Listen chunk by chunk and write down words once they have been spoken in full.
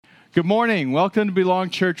Good morning. Welcome to Belong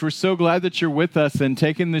Church. We're so glad that you're with us and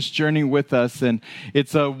taking this journey with us. And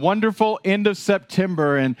it's a wonderful end of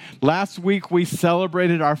September. And last week we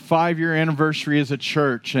celebrated our 5-year anniversary as a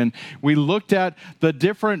church. And we looked at the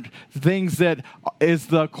different things that is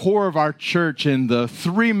the core of our church and the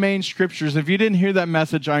 3 main scriptures. If you didn't hear that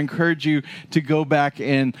message, I encourage you to go back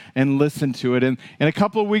and listen to it. And a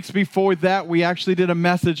couple of weeks before that, we actually did a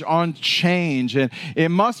message on change. And it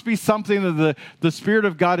must be something that the Spirit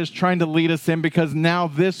of God is trying to lead us in, because now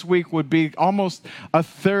this week would be almost a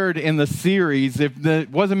third in the series. If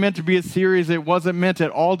it wasn't meant to be a series, it wasn't meant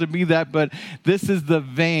at all to be that, but this is the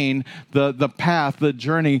vein, the path, the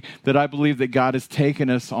journey that I believe that God has taken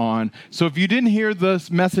us on. So if you didn't hear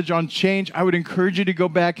this message on change, I would encourage you to go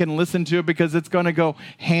back and listen to it, because it's going to go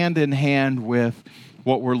hand in hand with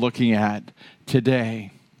what we're looking at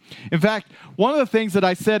today. In fact, one of the things that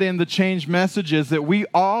I said in the change message is that we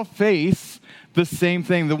all face the same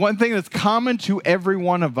thing. The one thing that's common to every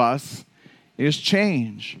one of us is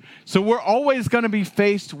change. So we're always going to be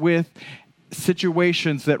faced with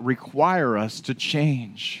situations that require us to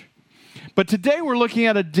change. But today we're looking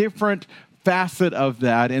at a different facet of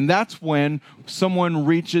that, and that's when someone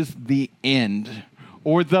reaches the end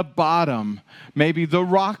or the bottom, maybe the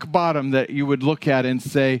rock bottom that you would look at and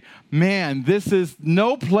say, man, this is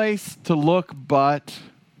no place to look but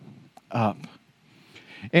up.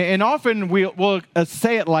 And often we'll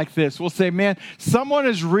say it like this. We'll say, man, someone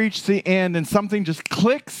has reached the end and something just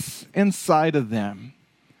clicks inside of them.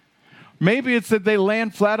 Maybe it's that they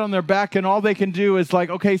land flat on their back and all they can do is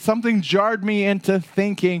like, okay, something jarred me into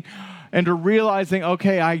thinking and to realizing,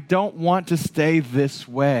 okay, I don't want to stay this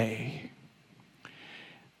way.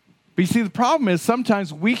 But you see, the problem is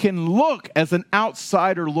sometimes we can look as an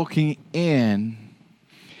outsider looking in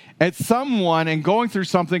at someone and going through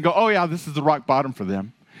something, go, oh yeah, this is the rock bottom for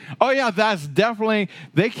them. Oh yeah, that's definitely,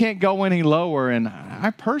 they can't go any lower. And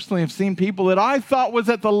I personally have seen people that I thought was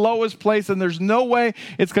at the lowest place and there's no way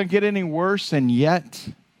it's going to get any worse, and yet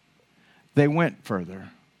they went further.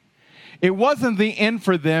 It wasn't the end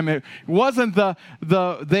for them. It wasn't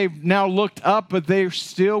they've now looked up, but they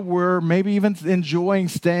still were maybe even enjoying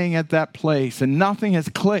staying at that place, and nothing has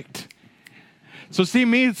clicked. So see,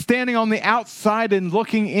 me standing on the outside and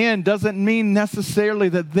looking in doesn't mean necessarily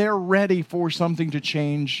that they're ready for something to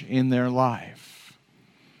change in their life.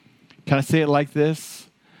 Can I say it like this?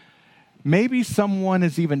 Maybe someone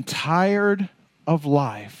is even tired of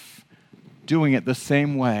life doing it the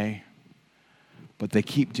same way, but they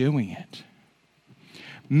keep doing it.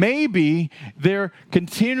 Maybe they're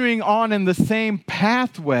continuing on in the same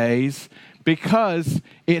pathways because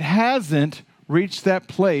it hasn't reached that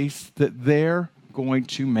place that they're going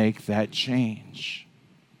to make that change.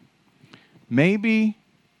 Maybe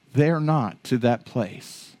they're not to that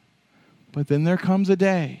place, but then there comes a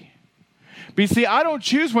day. But you see, I don't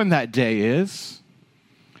choose when that day is.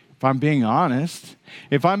 If I'm being honest,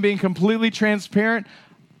 if I'm being completely transparent,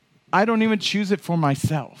 I don't even choose it for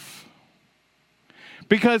myself.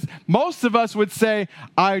 Because most of us would say,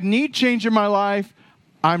 I need change in my life.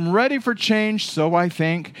 I'm ready for change, so I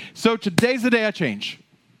think. So today's the day I change.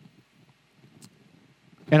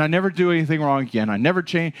 And I never do anything wrong again. I never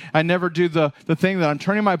change. I never do the thing that I'm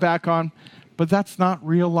turning my back on. But that's not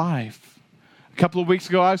real life. A couple of weeks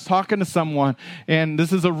ago, I was talking to someone, and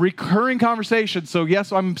this is a recurring conversation. So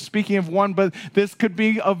yes, I'm speaking of one, but this could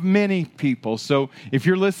be of many people. So if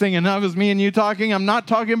you're listening and that was me and you talking, I'm not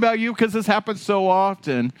talking about you because this happens so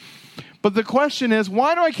often. But the question is,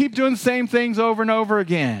 why do I keep doing the same things over and over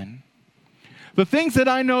again? The things that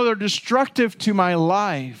I know are destructive to my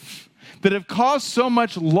life, that have caused so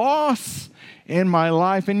much loss in my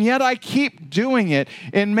life, and yet I keep doing it.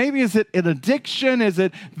 And maybe is it an addiction? Is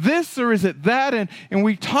it this or is it that? And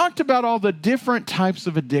we talked about all the different types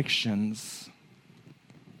of addictions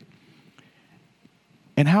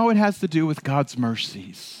and how it has to do with God's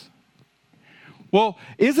mercies. Well,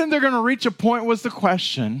 isn't there going to reach a point, was the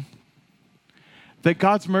question, that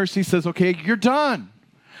God's mercy says, okay, you're done.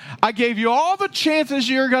 I gave you all the chances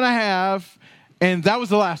you're going to have, and that was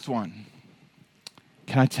the last one.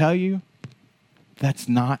 Can I tell you, that's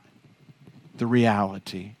not the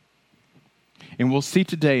reality. And we'll see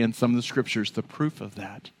today in some of the scriptures the proof of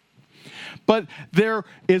that. But there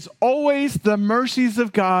is always the mercies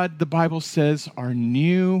of God, the Bible says, are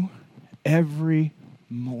new every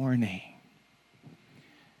morning.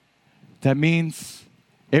 That means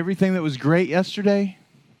everything that was great yesterday,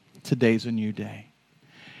 today's a new day.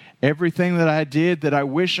 Everything that I did that I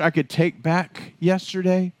wish I could take back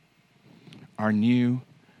yesterday are new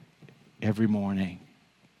every morning.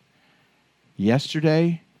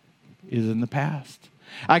 Yesterday is in the past.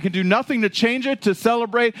 I can do nothing to change it, to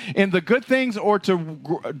celebrate in the good things or to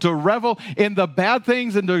revel in the bad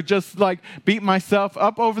things and to just like beat myself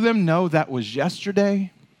up over them. No, that was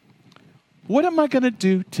yesterday. What am I going to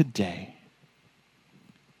do today?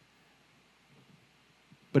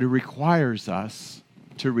 But it requires us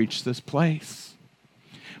to reach this place.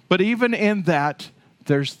 But even in that,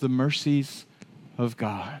 there's the mercies of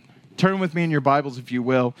God. Turn with me in your Bibles, if you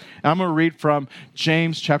will. I'm going to read from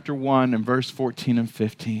James chapter 1 and verse 14 and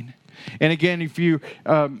 15. And again, if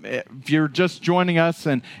you're just joining us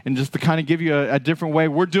and just to kind of give you a different way,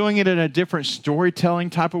 we're doing it in a different storytelling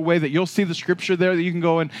type of way that you'll see the scripture there that you can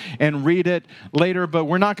go and read it later, but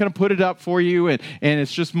we're not going to put it up for you. And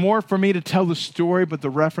it's just more for me to tell the story, but the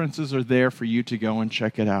references are there for you to go and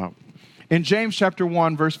check it out. In James chapter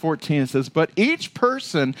 1, verse 14, it says, "But each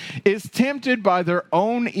person is tempted by their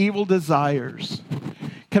own evil desires."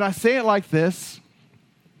 Can I say it like this?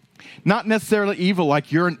 Not necessarily evil,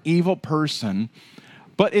 like you're an evil person,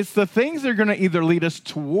 but it's the things that are going to either lead us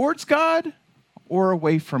towards God or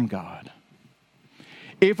away from God.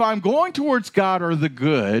 If I'm going towards God or the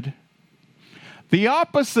good, the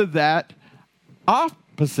opposite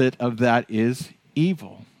of that is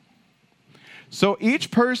evil. So each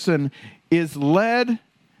person is led,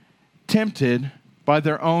 tempted by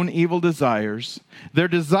their own evil desires. Their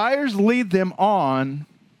desires lead them on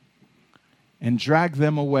and drag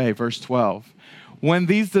them away. Verse 12. When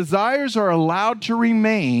these desires are allowed to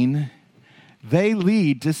remain, they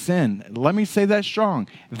lead to sin. Let me say that strong.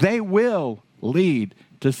 They will lead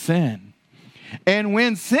to sin. And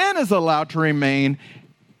when sin is allowed to remain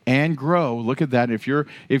and grow, look at that. If you're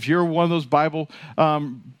one of those Bible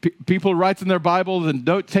people who writes in their Bibles and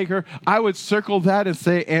note taker, I would circle that and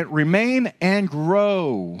say, and remain and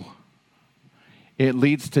grow. It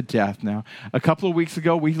leads to death. Now, a couple of weeks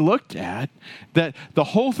ago, we looked at that the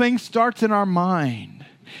whole thing starts in our mind.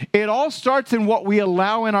 It all starts in what we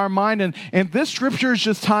allow in our mind. And this scripture is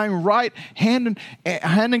just tying right hand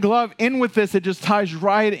and glove in with this. It just ties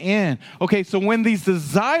right in. Okay, so when these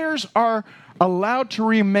desires are allowed to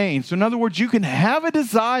remain. So in other words, you can have a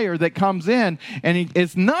desire that comes in and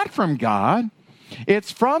it's not from God.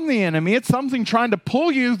 It's from the enemy. It's something trying to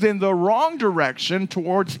pull you in the wrong direction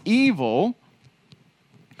towards evil.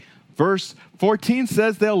 Verse 14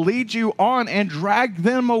 says they'll lead you on and drag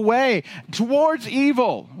them away towards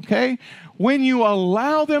evil, okay? When you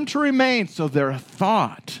allow them to remain, so their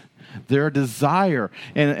thought, their desire,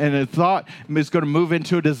 and a thought is going to move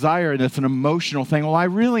into a desire, and it's an emotional thing. Well, I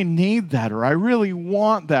really need that, or I really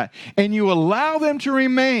want that. And you allow them to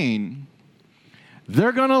remain,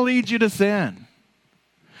 they're going to lead you to sin.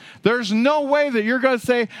 There's no way that you're going to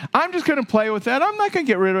say, I'm just going to play with that. I'm not going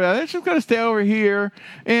to get rid of that. It's just going to stay over here,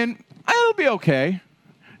 and it'll be okay.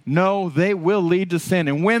 No, they will lead to sin.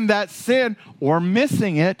 And when that sin, or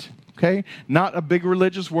missing it, okay, not a big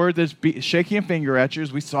religious word that's shaking a finger at you,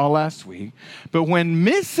 as we saw last week, but when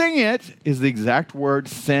missing it is the exact word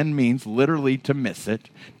sin means, literally to miss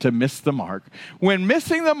it, to miss the mark. When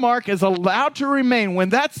missing the mark is allowed to remain, when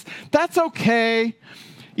that's okay.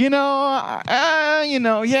 Yeah,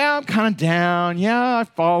 I'm kind of down. Yeah, I've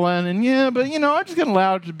fallen. And but I'm just going to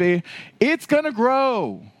allow it to be. It's going to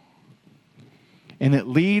grow. And it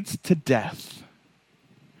leads to death.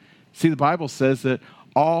 See, the Bible says that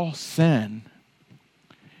all sin,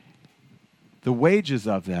 the wages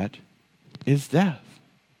of that is death.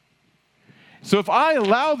 So if I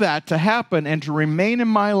allow that to happen and to remain in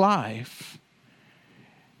my life,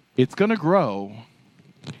 it's going to grow.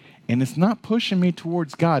 And it's not pushing me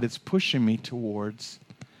towards God, it's pushing me towards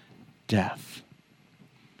death.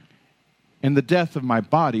 And the death of my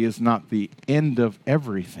body is not the end of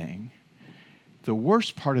everything. The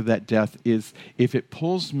worst part of that death is if it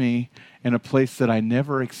pulls me in a place that I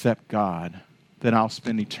never accept God, then I'll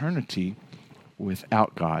spend eternity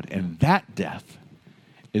without God. And that death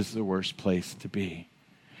is the worst place to be.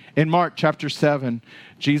 In Mark chapter 7,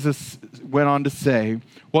 Jesus went on to say,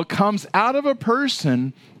 what comes out of a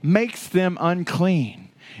person makes them unclean.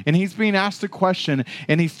 And he's being asked a question,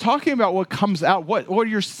 and he's talking about what comes out, what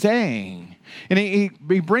you're saying. And he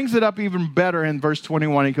brings it up even better in verse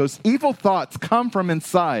 21. He goes, evil thoughts come from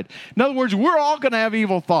inside. In other words, we're all going to have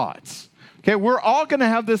evil thoughts. Okay, we're all going to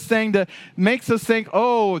have this thing that makes us think,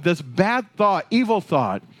 oh, this bad thought, evil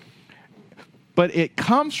thought. But it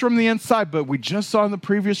comes from the inside. But we just saw in the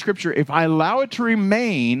previous scripture, if I allow it to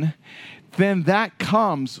remain, then that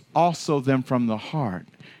comes also then from the heart.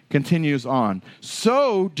 Continues on.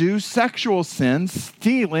 So do sexual sins,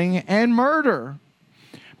 stealing, and murder.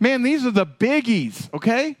 Man, these are the biggies,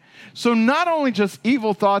 okay? So not only just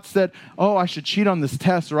evil thoughts that, oh, I should cheat on this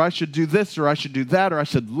test, or I should do this, or I should do that, or I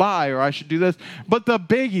should lie, or I should do this, but the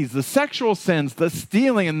biggies, the sexual sins, the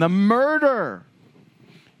stealing, and the murder.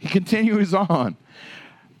 He continues on.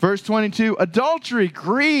 Verse 22, adultery,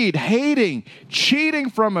 greed, hating, cheating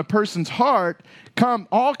from a person's heart,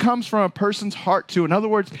 all comes from a person's heart too. In other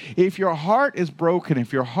words, if your heart is broken,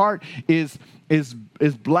 if your heart is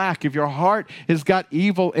black, if your heart has got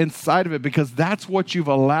evil inside of it, because that's what you've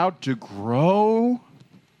allowed to grow,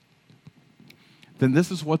 then this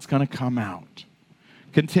is what's going to come out.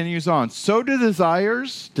 Continues on. So do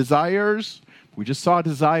desires, we just saw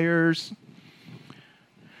desires.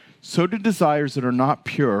 So do desires that are not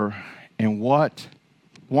pure and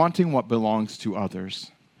wanting what belongs to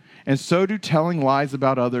others. And so do telling lies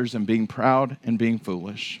about others and being proud and being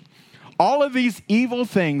foolish. All of these evil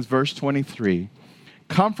things, verse 23,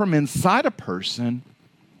 come from inside a person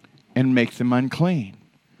and make them unclean.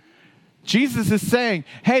 Jesus is saying,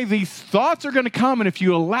 hey, these thoughts are going to come, and if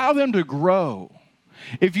you allow them to grow,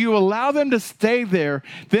 if you allow them to stay there,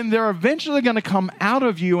 then they're eventually going to come out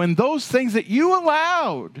of you, and those things that you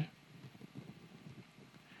allowed,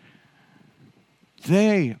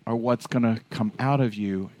 they are what's going to come out of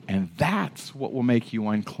you, and that's what will make you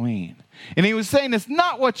unclean. And he was saying it's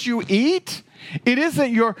not what you eat. It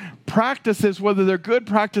isn't your practices, whether they're good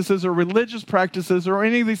practices or religious practices or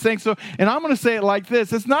any of these things. So, and I'm going to say it like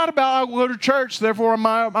this. It's not about I go to church, therefore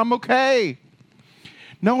I'm okay.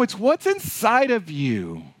 No, it's what's inside of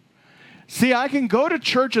you. See, I can go to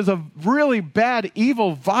church as a really bad,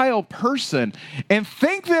 evil, vile person and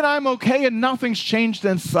think that I'm okay and nothing's changed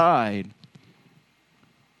inside.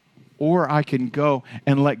 Or I can go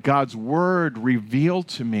and let God's word reveal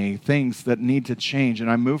to me things that need to change. And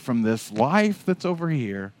I move from this life that's over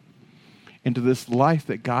here into this life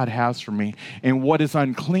that God has for me. And what is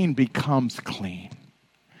unclean becomes clean.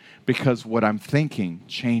 Because what I'm thinking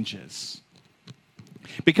changes.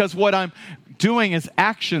 Because what I'm doing is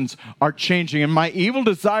actions are changing. And my evil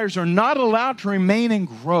desires are not allowed to remain and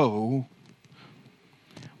grow.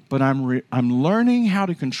 But I'm learning how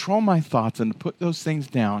to control my thoughts and to put those things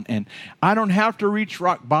down. And I don't have to reach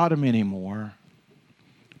rock bottom anymore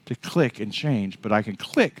to click and change. But I can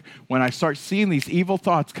click when I start seeing these evil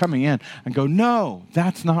thoughts coming in and go, no,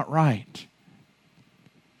 that's not right.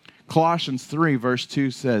 Colossians 3 verse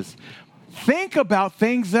 2 says, think about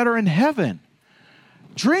things that are in heaven.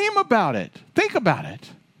 Dream about it. Think about it.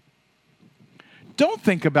 Don't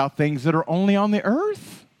think about things that are only on the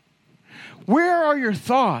earth. Where are your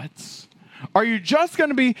thoughts? Are you just going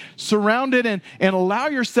to be surrounded and allow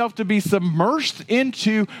yourself to be submerged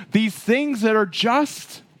into these things that are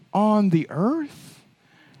just on the earth?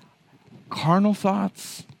 Carnal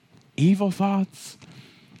thoughts, evil thoughts.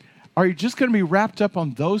 Are you just going to be wrapped up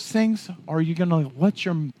on those things? Or are you going to let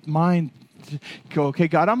your mind go, okay,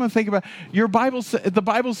 God, I'm going to think about your Bible. The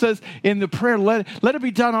Bible says in the prayer, let it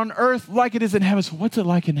be done on earth like it is in heaven. So what's it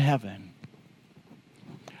like in heaven?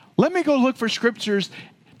 Let me go look for scriptures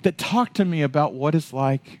that talk to me about what it's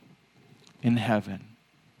like in heaven.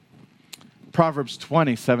 Proverbs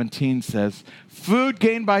 20:17 says, food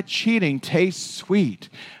gained by cheating tastes sweet,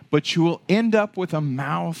 but you will end up with a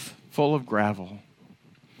mouth full of gravel.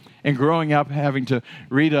 And growing up, having to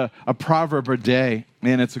read a proverb a day,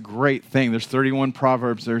 man, it's a great thing. There's 31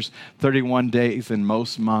 proverbs. There's 31 days in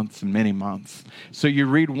most months and many months. So you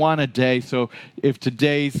read one a day. So if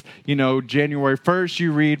today's, January 1st,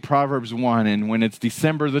 you read Proverbs 1. And when it's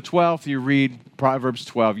December the 12th, you read Proverbs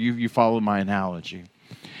 12. You follow my analogy.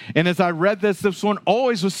 And as I read this one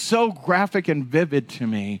always was so graphic and vivid to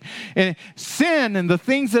me. And sin and the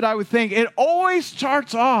things that I would think, it always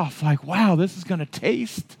starts off like, wow, this is going to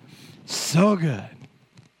taste so good.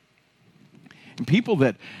 And people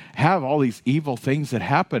that have all these evil things that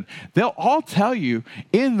happen, they'll all tell you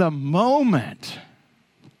in the moment,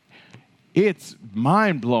 it's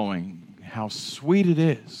mind-blowing how sweet it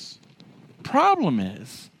is. Problem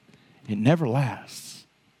is, it never lasts.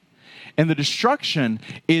 And the destruction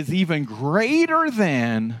is even greater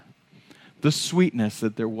than the sweetness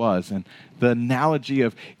that there was. And the analogy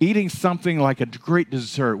of eating something like a great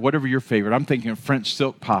dessert, whatever your favorite. I'm thinking of French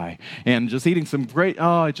silk pie. And just eating some great,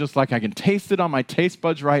 it's just like I can taste it on my taste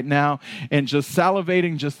buds right now. And just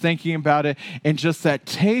salivating, just thinking about it. And just that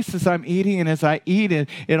taste as I'm eating, and as I eat it,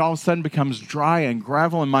 it all of a sudden becomes dry and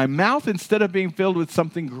gravel. And my mouth, instead of being filled with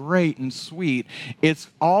something great and sweet, it's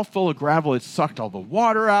all full of gravel. It's sucked all the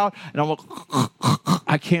water out. And I'm like,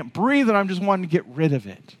 I can't breathe, and I'm just wanting to get rid of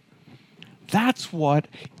it. That's what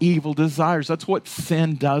evil desires. That's what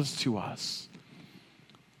sin does to us.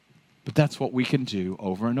 But that's what we can do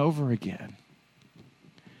over and over again.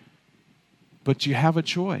 But you have a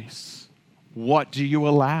choice. What do you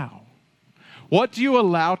allow? What do you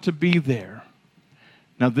allow to be there?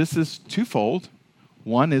 Now, this is twofold.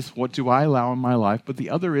 One is, what do I allow in my life? But the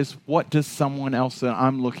other is, what does someone else that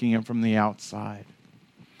I'm looking at from the outside?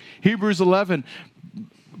 Hebrews 11,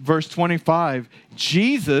 verse 25,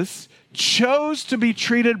 Jesus chose to be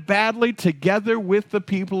treated badly together with the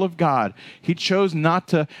people of God. He chose not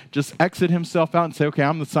to just exit himself out and say, okay,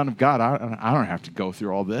 I'm the Son of God. I don't have to go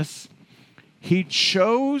through all this. He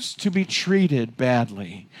chose to be treated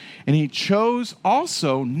badly. And he chose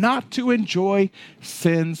also not to enjoy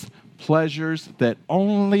sin's pleasures that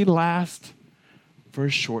only last for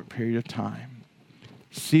a short period of time.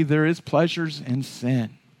 See, there is pleasures in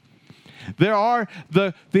sin. There are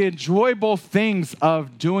the enjoyable things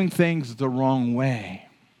of doing things the wrong way.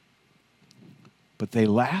 But they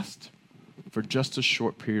last for just a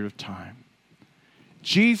short period of time.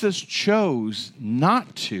 Jesus chose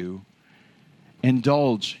not to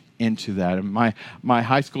indulge into that. And my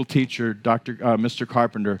high school teacher, Mr.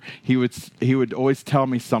 Carpenter, he would always tell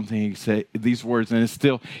me something. He'd say these words, and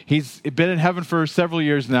he's been in heaven for several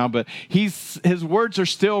years now, but his words are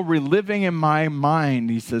still reliving in my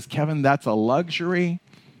mind. He says, Kevin, that's a luxury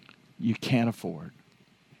you can't afford.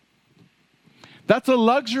 That's a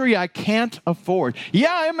luxury I can't afford.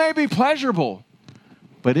 Yeah, it may be pleasurable,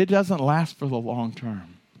 but it doesn't last for the long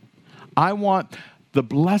term. I want the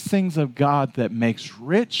blessings of God that makes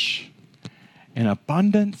rich in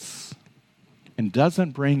abundance and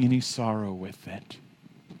doesn't bring any sorrow with it.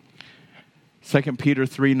 2 Peter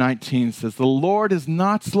 3:19 says, the Lord is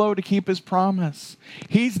not slow to keep his promise.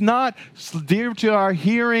 He's not dear to our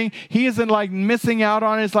hearing. He isn't like missing out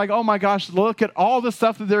on it. It's like, oh my gosh, look at all the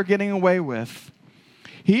stuff that they're getting away with.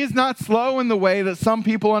 He is not slow in the way that some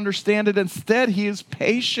people understand it. Instead, he is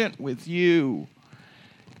patient with you.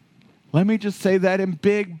 Let me just say that in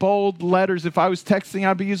big, bold letters. If I was texting,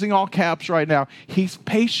 I'd be using all caps right now. He's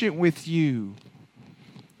patient with you.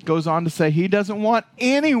 Goes on to say he doesn't want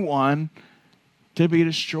anyone to be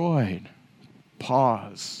destroyed.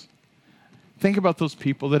 Pause. Think about those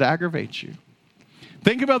people that aggravate you.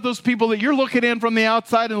 Think about those people that you're looking in from the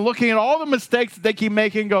outside and looking at all the mistakes that they keep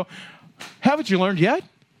making and go, haven't you learned yet?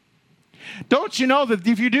 Don't you know that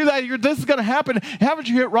if you do that, this is going to happen? Haven't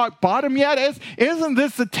you hit rock bottom yet? Isn't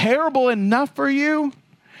this terrible enough for you?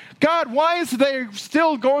 God, why is they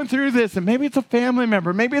still going through this? And maybe it's a family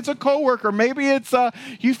member. Maybe it's a coworker. Maybe it's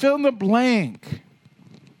you fill in the blank.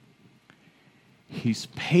 He's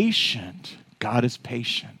patient. God is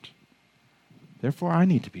patient. Therefore, I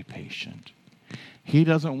need to be patient. He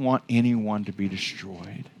doesn't want anyone to be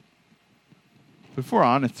destroyed. But if we're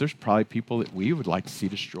honest, there's probably people that we would like to see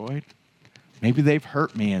destroyed. Maybe they've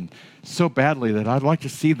hurt me and so badly that I'd like to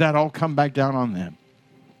see that all come back down on them.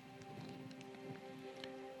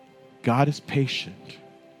 God is patient,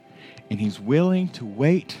 and he's willing to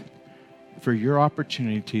wait for your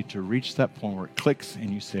opportunity to reach that point where it clicks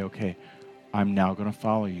and you say, okay, I'm now going to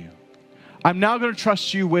follow you. I'm now going to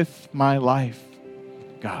trust you with my life,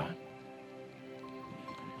 God.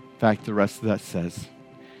 In fact, the rest of that says,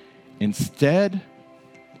 instead,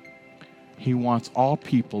 he wants all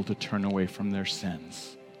people to turn away from their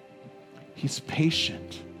sins. He's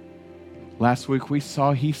patient. Last week we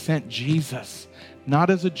saw he sent Jesus, not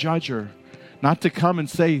as a judger, not to come and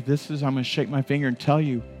say, I'm going to shake my finger and tell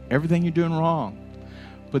you everything you're doing wrong,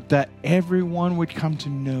 but that everyone would come to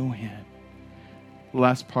know him. The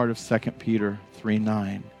last part of 2 Peter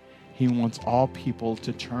 3:9, he wants all people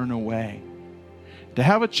to turn away, to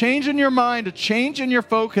have a change in your mind, a change in your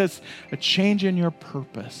focus, a change in your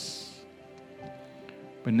purpose.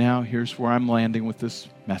 But now here's where I'm landing with this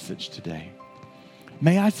message today.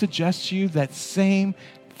 May I suggest to you that same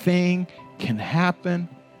thing can happen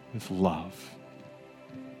with love.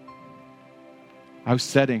 I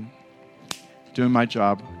was doing my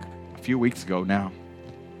job a few weeks ago now.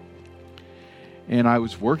 And I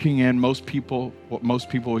was working in what most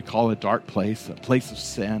people would call a dark place, a place of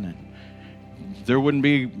sin. And there wouldn't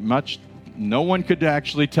be much, no one could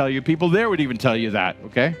actually tell you. People there would even tell you that,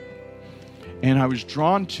 okay? And I was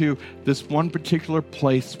drawn to this one particular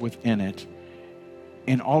place within it.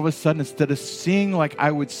 And all of a sudden, instead of seeing like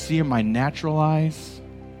I would see in my natural eyes,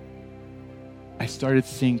 I started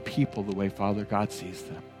seeing people the way Father God sees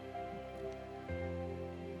them.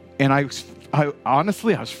 And I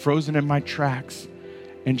honestly, I was frozen in my tracks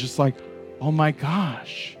and just like, oh my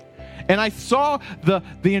gosh. And I saw the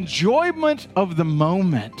enjoyment of the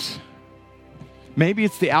moment. Maybe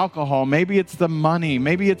it's the alcohol. Maybe it's the money.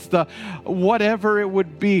 Maybe it's the whatever it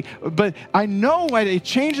would be. But I know it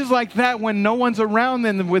changes like that when no one's around.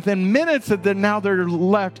 Then within minutes, now they're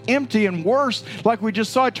left empty, and worse, like we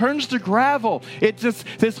just saw, it turns to gravel. It's just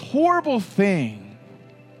this horrible thing.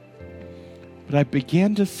 But I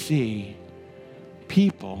began to see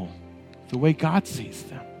people the way God sees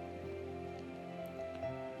them.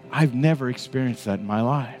 I've never experienced that in my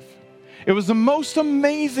life. It was the most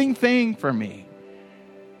amazing thing for me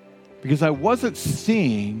because I wasn't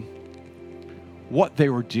seeing what they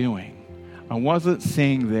were doing. I wasn't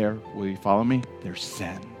seeing will you follow me? Their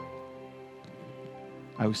sin.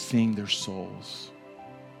 I was seeing their souls.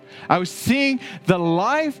 I was seeing the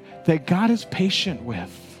life that God is patient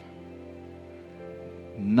with,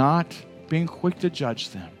 not being quick to judge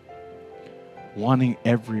them, wanting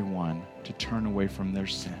everyone to turn away from their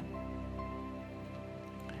sin.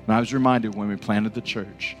 And I was reminded when we planted the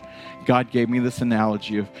church, God gave me this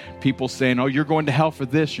analogy of people saying, oh, you're going to hell for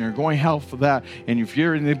this, and you're going to hell for that. And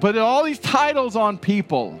they put all these titles on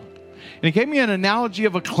people. And he gave me an analogy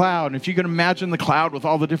of a cloud. And if you can imagine the cloud with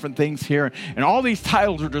all the different things here, and all these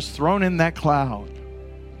titles are just thrown in that cloud.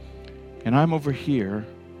 And I'm over here.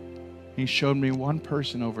 He showed me one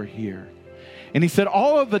person over here. And he said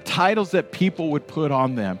all of the titles that people would put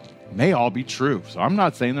on them may all be true. So I'm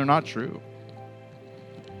not saying they're not true.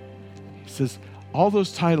 He says, all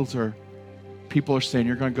those titles people are saying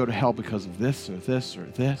you're going to go to hell because of this or this or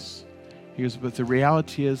this. He goes, but the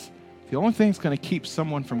reality is the only thing that's going to keep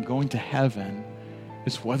someone from going to heaven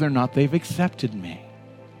is whether or not they've accepted me.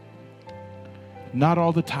 Not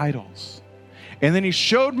all the titles. And then he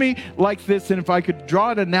showed me like this, and if I could draw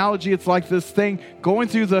an analogy, it's like this thing going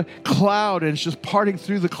through the cloud, and it's just parting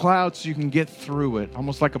through the cloud so you can get through it,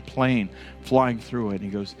 almost like a plane flying through it. And he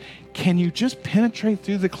goes, can you just penetrate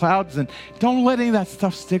through the clouds and don't let any of that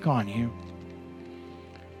stuff stick on you?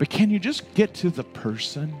 But can you just get to the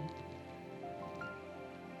person?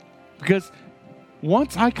 Because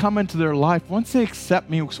once I come into their life, once they accept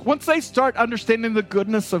me, once they start understanding the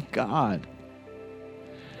goodness of God,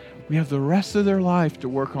 we have the rest of their life to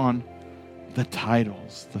work on the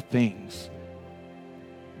titles, the things.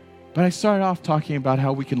 But I started off talking about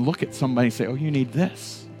how we can look at somebody and say, oh, you need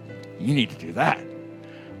this. You need to do that.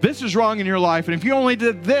 This is wrong in your life, and if you only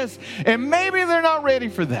did this, and maybe they're not ready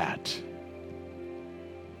for that.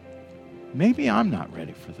 Maybe I'm not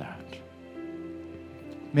ready for that.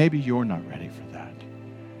 Maybe you're not ready for that.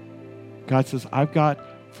 God says, I've got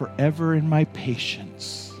forever in my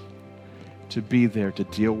patience to be there to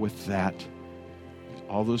deal with that,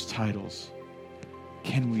 all those titles.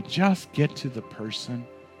 Can we just get to the person?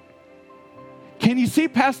 Can you see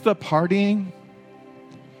past the partying?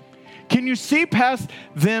 Can you see past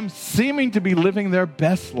them seeming to be living their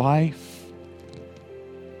best life,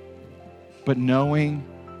 but knowing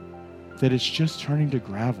that it's just turning to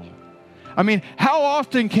gravel? I mean, how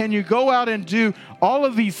often can you go out and do all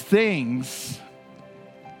of these things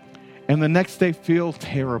and the next day feel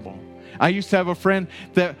terrible? I used to have a friend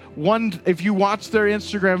that if you watch their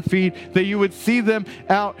Instagram feed, that you would see them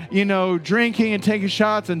out, drinking and taking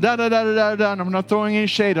shots and da-da-da-da-da-da. And I'm not throwing any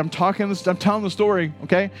shade. I'm telling the story,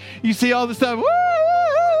 okay? You see all this stuff,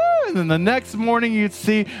 woo! And then the next morning you'd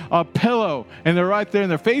see a pillow, and they're right there,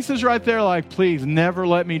 and their face is right there like, please never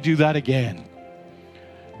let me do that again.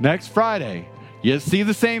 Next Friday, you see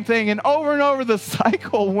the same thing, and over the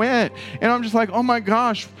cycle went. And I'm just like, oh my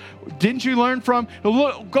gosh, didn't you learn from,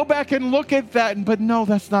 go back and look at that. But no,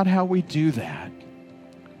 that's not how we do that.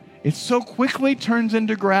 It so quickly turns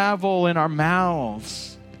into gravel in our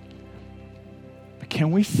mouths. But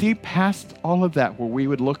can we see past all of that where we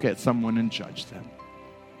would look at someone and judge them?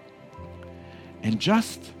 And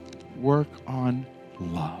just work on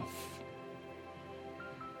love.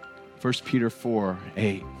 1 Peter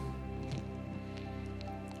 4:8.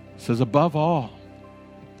 Says, above all,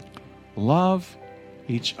 love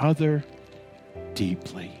each other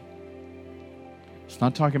deeply. It's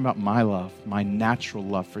not talking about my love, my natural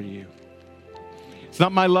love for you. It's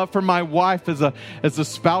not my love for my wife as a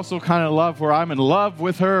spousal kind of love where I'm in love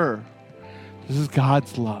with her. This is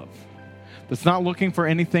God's love. That's not looking for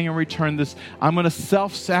anything in return. I'm going to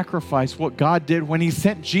self-sacrifice what God did when he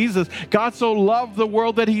sent Jesus. God so loved the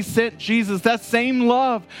world that he sent Jesus. That same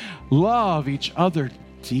love. Love each other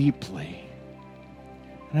deeply.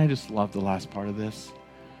 And I just love the last part of this,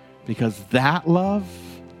 because that love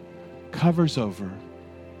covers over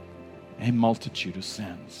a multitude of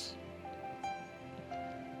sins.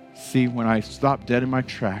 See, when I stopped dead in my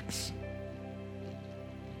tracks,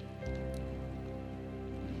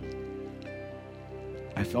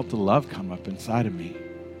 I felt the love come up inside of me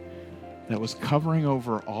that was covering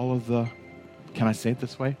over all of the can I say it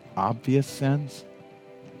this way? Obvious sins.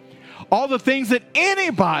 All the things that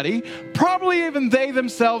anybody, probably even they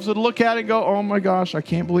themselves, would look at and go, oh my gosh, I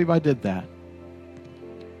can't believe I did that.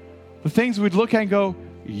 The things we'd look at and go,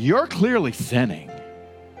 you're clearly sinning.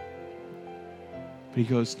 But he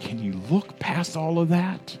goes, can you look past all of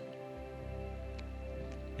that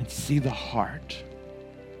and see the heart?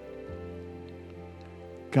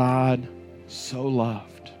 God so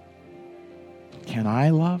loved. Can I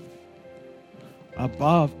love?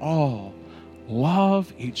 Above all,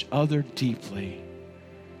 love each other deeply,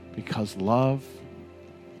 because love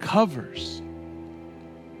covers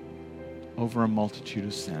over a multitude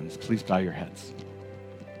of sins. Please bow your heads.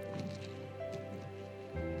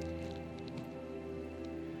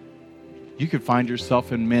 You could find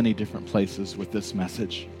yourself in many different places with this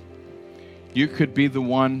message. You could be the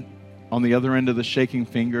one on the other end of the shaking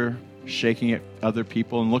finger, shaking at other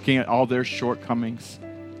people and looking at all their shortcomings.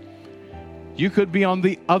 You could be on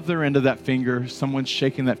the other end of that finger, someone's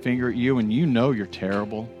shaking that finger at you, and you know you're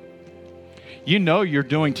terrible. You know you're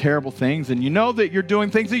doing terrible things, and you know that you're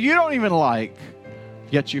doing things that you don't even like,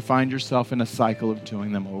 yet you find yourself in a cycle of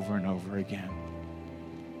doing them over and over again.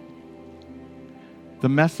 The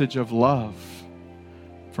message of love,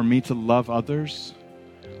 for me to love others,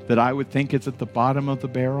 that I would think it's at the bottom of the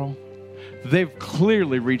barrel. They've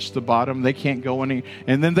clearly reached the bottom. They can't go any,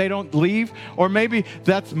 and then they don't leave. Or maybe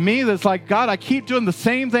that's me that's like, God, I keep doing the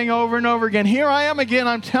same thing over and over again. Here I am again.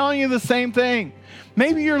 I'm telling you the same thing.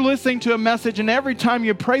 Maybe you're listening to a message, and every time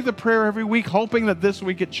you pray the prayer every week, hoping that this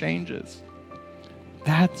week it changes.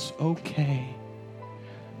 That's okay.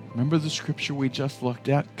 Remember the scripture we just looked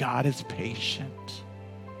at? God is patient.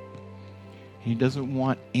 He doesn't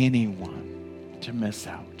want anyone to miss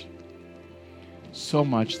out. So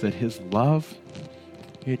much that his love,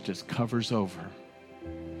 it just covers over.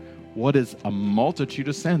 What is a multitude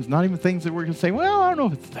of sins? Not even things that we're going to say, well, I don't know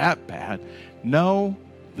if it's that bad. No,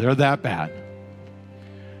 they're that bad.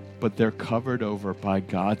 But they're covered over by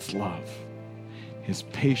God's love, his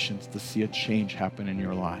patience to see a change happen in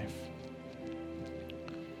your life.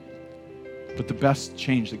 But the best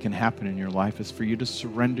change that can happen in your life is for you to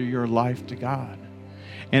surrender your life to God.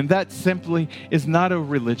 And that simply is not a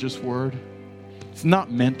religious word. It's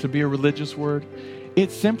not meant to be a religious word.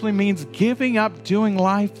 It simply means giving up doing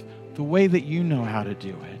life the way that you know how to do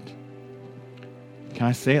it. Can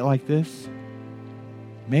I say it like this?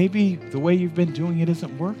 Maybe the way you've been doing it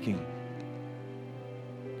isn't working.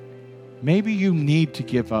 Maybe you need to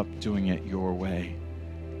give up doing it your way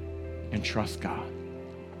and trust God.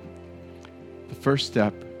 The first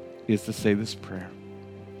step is to say this prayer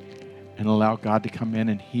and allow God to come in,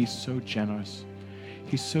 and he's so generous.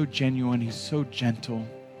 He's so genuine. He's so gentle.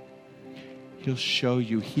 He'll show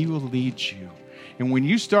you. He will lead you. And when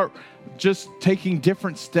you start just taking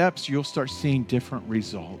different steps, you'll start seeing different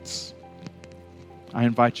results. I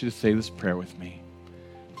invite you to say this prayer with me.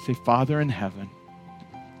 Say, Father in heaven,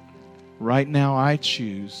 right now I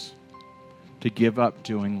choose to give up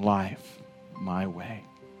doing life my way.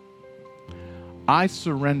 I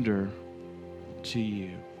surrender to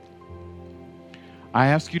you. I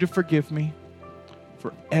ask you to forgive me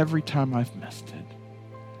for every time I've missed it.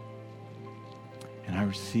 And I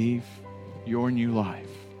receive your new life.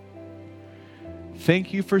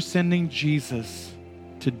 Thank you for sending Jesus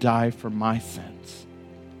to die for my sins.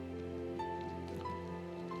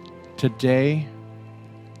 Today,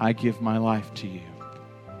 I give my life to you.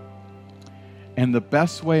 And the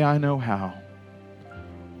best way I know how,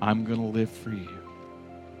 I'm going to live for you.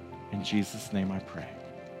 In Jesus' name I pray.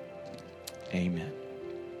 Amen.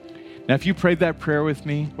 Now, if you prayed that prayer with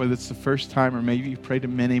me, whether it's the first time or maybe you've prayed it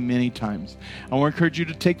many, many times, I want to encourage you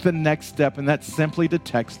to take the next step, and that's simply to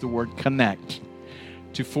text the word CONNECT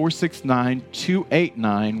to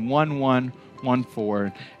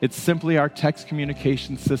 469-289-1114. It's simply our text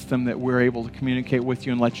communication system that we're able to communicate with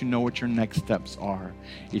you and let you know what your next steps are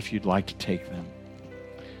if you'd like to take them.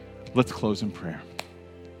 Let's close in prayer.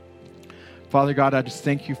 Father God, I just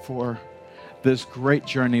thank you for this great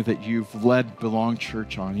journey that you've led Belong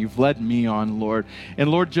Church on. You've led me on, Lord.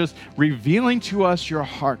 And Lord, just revealing to us your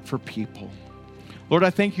heart for people. Lord,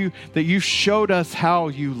 I thank you that you showed us how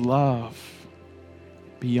you love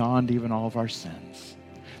beyond even all of our sins.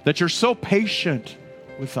 That you're so patient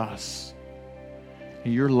with us.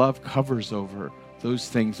 And your love covers over those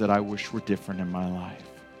things that I wish were different in my life.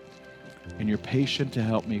 And you're patient to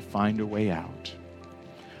help me find a way out.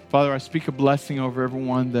 Father, I speak a blessing over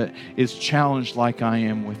everyone that is challenged like I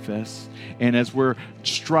am with this. And as we're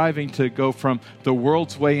striving to go from the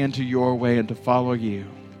world's way into your way and to follow you,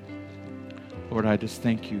 Lord, I just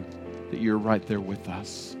thank you that you're right there with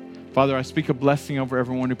us. Father, I speak a blessing over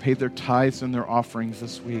everyone who paid their tithes and their offerings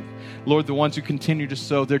this week. Lord, the ones who continue to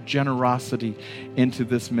sow their generosity into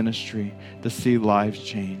this ministry to see lives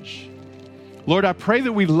change. Lord, I pray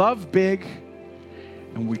that we love big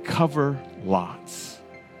and we cover lots.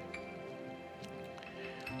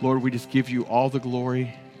 Lord, we just give you all the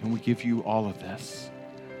glory and we give you all of this.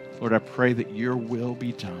 Lord, I pray that your will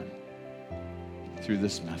be done through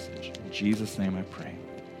this message. In Jesus' name I pray.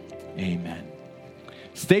 Amen.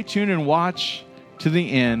 Stay tuned and watch to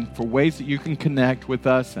the end for ways that you can connect with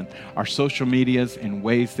us and our social medias and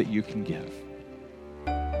ways that you can give.